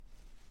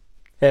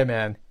Hey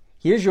man,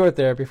 here's your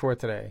therapy for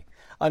today.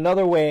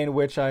 Another way in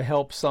which I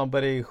help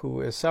somebody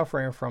who is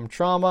suffering from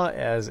trauma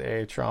as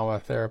a trauma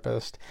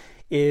therapist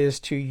is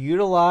to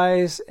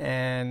utilize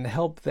and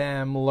help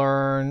them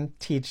learn,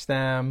 teach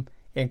them,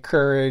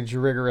 encourage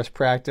rigorous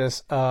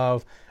practice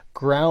of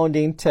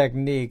grounding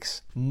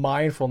techniques,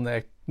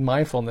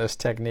 mindfulness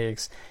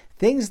techniques,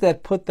 things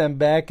that put them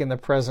back in the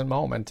present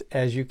moment.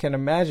 As you can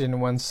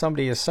imagine, when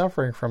somebody is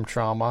suffering from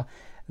trauma,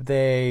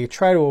 they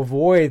try to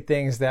avoid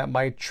things that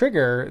might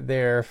trigger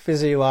their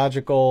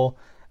physiological,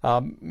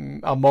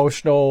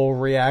 emotional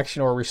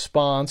reaction or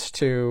response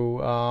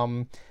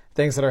to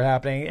things that are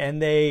happening,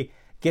 and they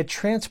get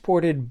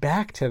transported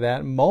back to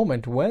that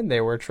moment when they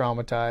were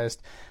traumatized.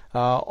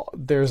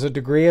 There's a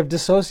degree of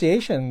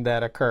dissociation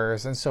that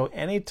occurs, and so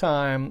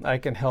anytime I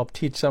can help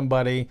teach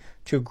somebody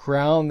to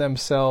ground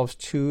themselves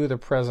to the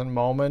present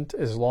moment,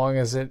 as long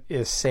as it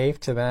is safe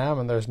to them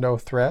and there's no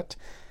threat,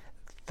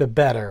 the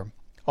better.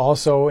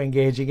 Also,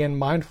 engaging in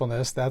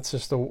mindfulness, that's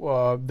just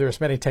there's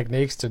many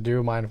techniques to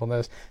do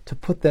mindfulness to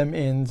put them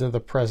into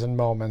the present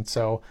moment.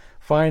 So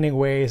finding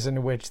ways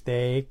in which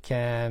they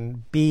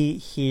can be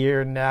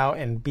here now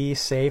and be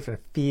safe and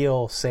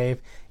feel safe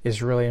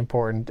is really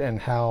important, and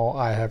how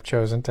I have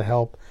chosen to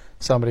help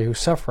somebody who's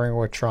suffering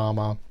with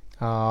trauma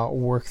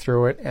work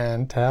through it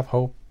and to have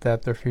hope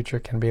that their future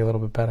can be a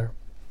little bit better.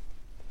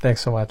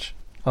 Thanks so much.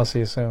 I'll see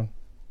you soon.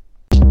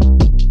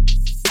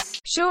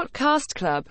 Shortcast Club.